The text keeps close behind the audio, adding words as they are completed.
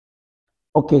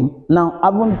Okay, now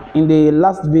in the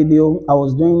last video, I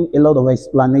was doing a lot of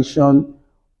explanation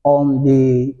on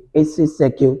the AC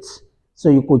circuit. So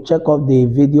you could check out the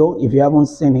video if you haven't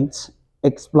seen it,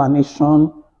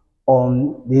 explanation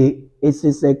on the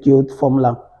AC circuit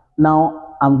formula.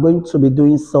 Now I'm going to be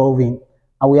doing solving,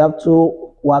 and we have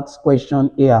two wax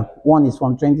question here. One is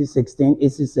from 2016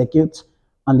 AC circuit,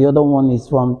 and the other one is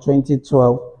from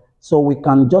 2012. So we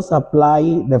can just apply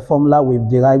the formula we've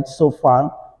derived so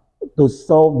far to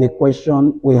solve the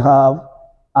question we have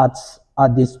at our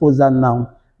disposal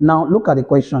now. Now look at the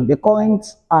question. The current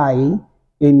I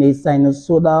in a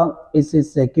sinusoidal AC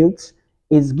circuit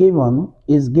is given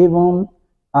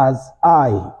as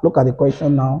I. Look at the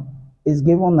question now. Is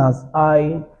given as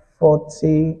I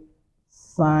 40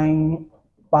 sine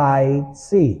pi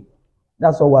t.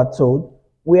 That's what we're told.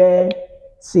 Where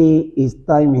t is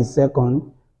time in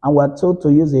second, and we're told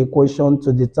to use the equation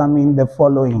to determine the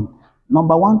following.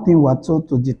 Number one thing we're told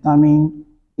to determine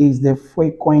is the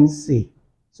frequency.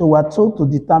 So we're told to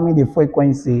determine the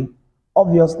frequency.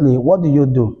 Obviously, what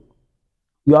do?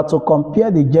 You have to compare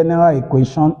the general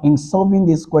equation. In solving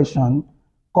this question,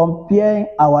 compare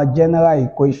our general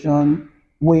equation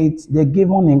with the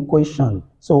given equation.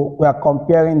 So we are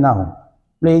comparing now.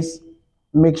 Please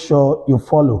make sure you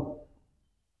follow.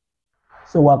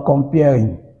 So we're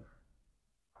comparing.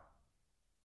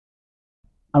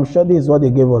 I'm sure this is what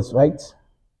they gave us, right?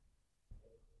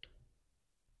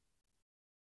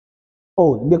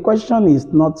 Oh, the question is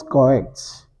not correct.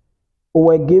 We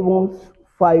were given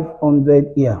 500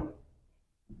 here.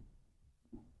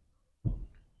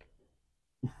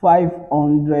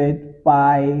 500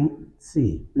 pi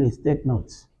t. Please take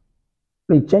notes.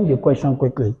 Please change the question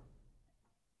quickly.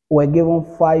 We're given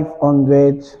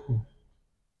 500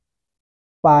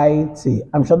 pi t.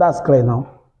 I'm sure that's clear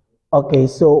now. Okay,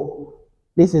 so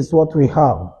this is what we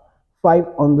have.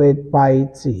 500 pi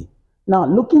t. Now,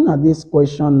 looking at this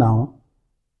question now,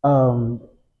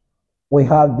 we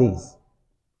have this.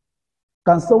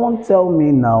 Can someone tell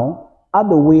me now, how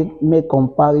do we make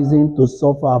comparison to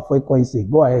solve our frequency?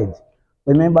 Go ahead.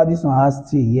 Remember, this one has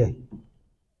t here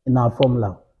in our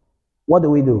formula. What do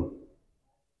we do?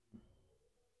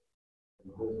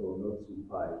 Because we know 2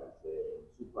 pi,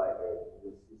 2 pi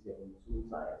is 2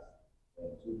 times,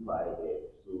 and 2 pi,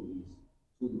 so it's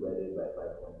 2 divided by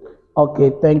 500.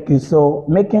 Okay, thank you. So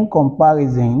making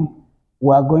comparison,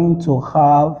 we are going to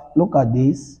have, look at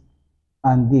this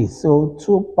and this. So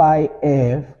 2 pi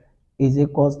f is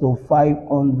equals to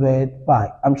 500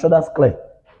 pi. I'm sure that's clear.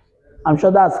 I'm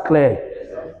sure that's clear.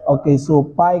 Okay, so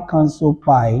pi cancel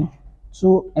pi.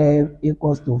 2f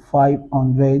equals to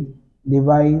 500.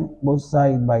 Divide both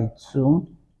sides by 2.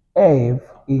 F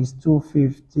is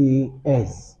 250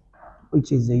 s,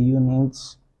 which is a unit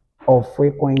of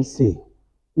frequency.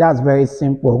 That's very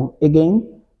simple.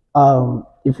 Again,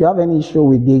 if you have any issue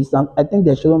with this, I think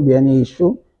there shouldn't be any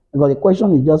issue, because the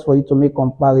question is just for you to make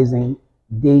comparison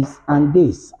this and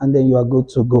this, and then you are good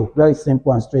to go. Very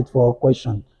simple and straightforward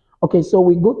question. Okay, so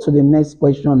we go to the next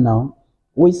question now,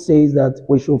 which says that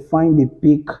we should find the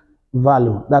peak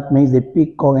value. That means the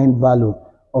peak current value.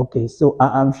 Okay, so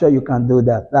I'm sure you can do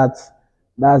that. That's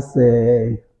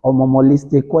a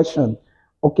homolistic question.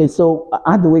 Okay, so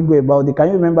how do we go about it? Can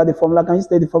you remember the formula? Can you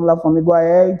state the formula for me? Go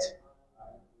ahead.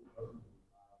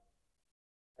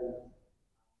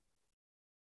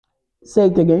 Say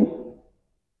it again.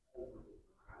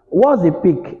 What's the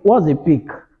peak? What's the peak?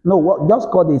 No, just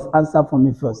call this answer for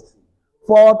me first.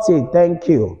 40, thank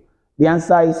you. The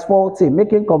answer is 40.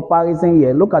 Making comparison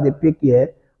here, look at the peak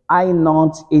here. I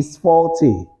naught is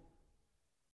 40.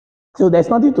 So there's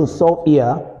nothing to solve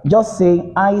here. Just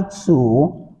say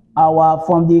I2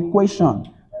 from the equation.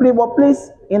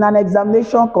 Please, in an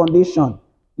examination condition,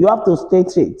 you have to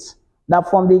state it that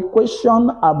from the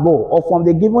equation above, or from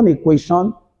the given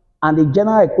equation and the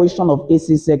general equation of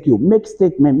AC circuit, make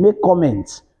statement, make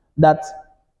comment that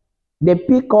the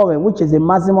peak current, which is the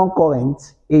maximum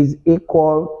current, is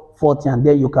equal 40, and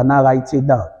then you can now write it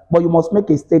down. But you must make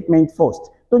a statement first.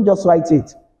 Don't just write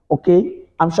it. Okay?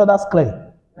 I'm sure that's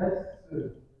clear.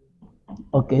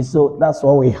 Okay, so that's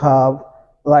what we have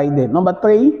right there. Number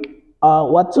 3,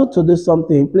 we're told to do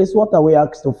something. Please, what are we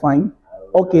asked to find?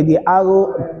 Okay, the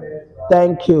arrow,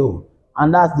 thank you.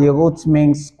 And that's the root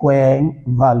mean square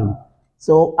value.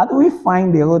 So how do we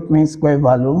find the root mean square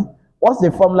value? What's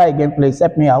the formula again, please?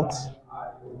 Help me out.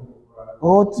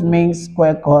 Root mean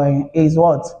square coin is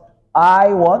what?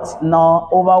 I what? No,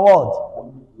 over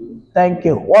what? Thank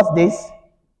you. What's this?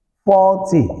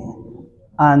 40.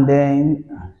 And then,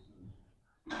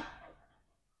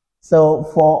 so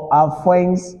for our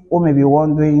friends who may be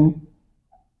wondering,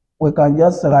 we can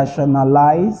just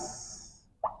rationalize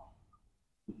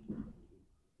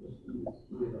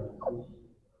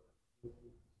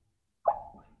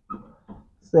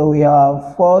So we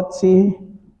have 40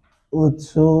 root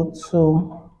 2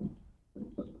 to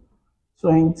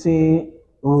 20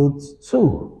 root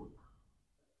 2.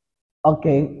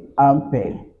 Okay,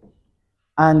 ampere.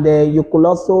 And you could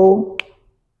also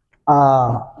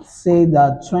say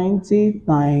that 20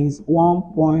 times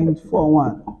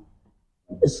 1.41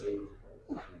 is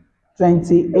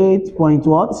 28 point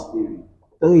what?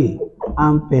 3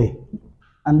 ampere.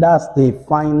 And that's the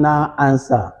final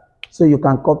answer. So you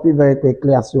can copy very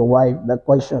quickly as your wife the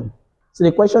question. So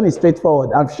the question is straightforward,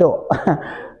 I'm sure.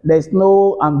 There's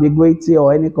no ambiguity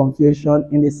or any confusion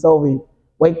in the solving.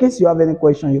 But in case you have any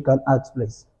question, you can ask,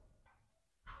 please.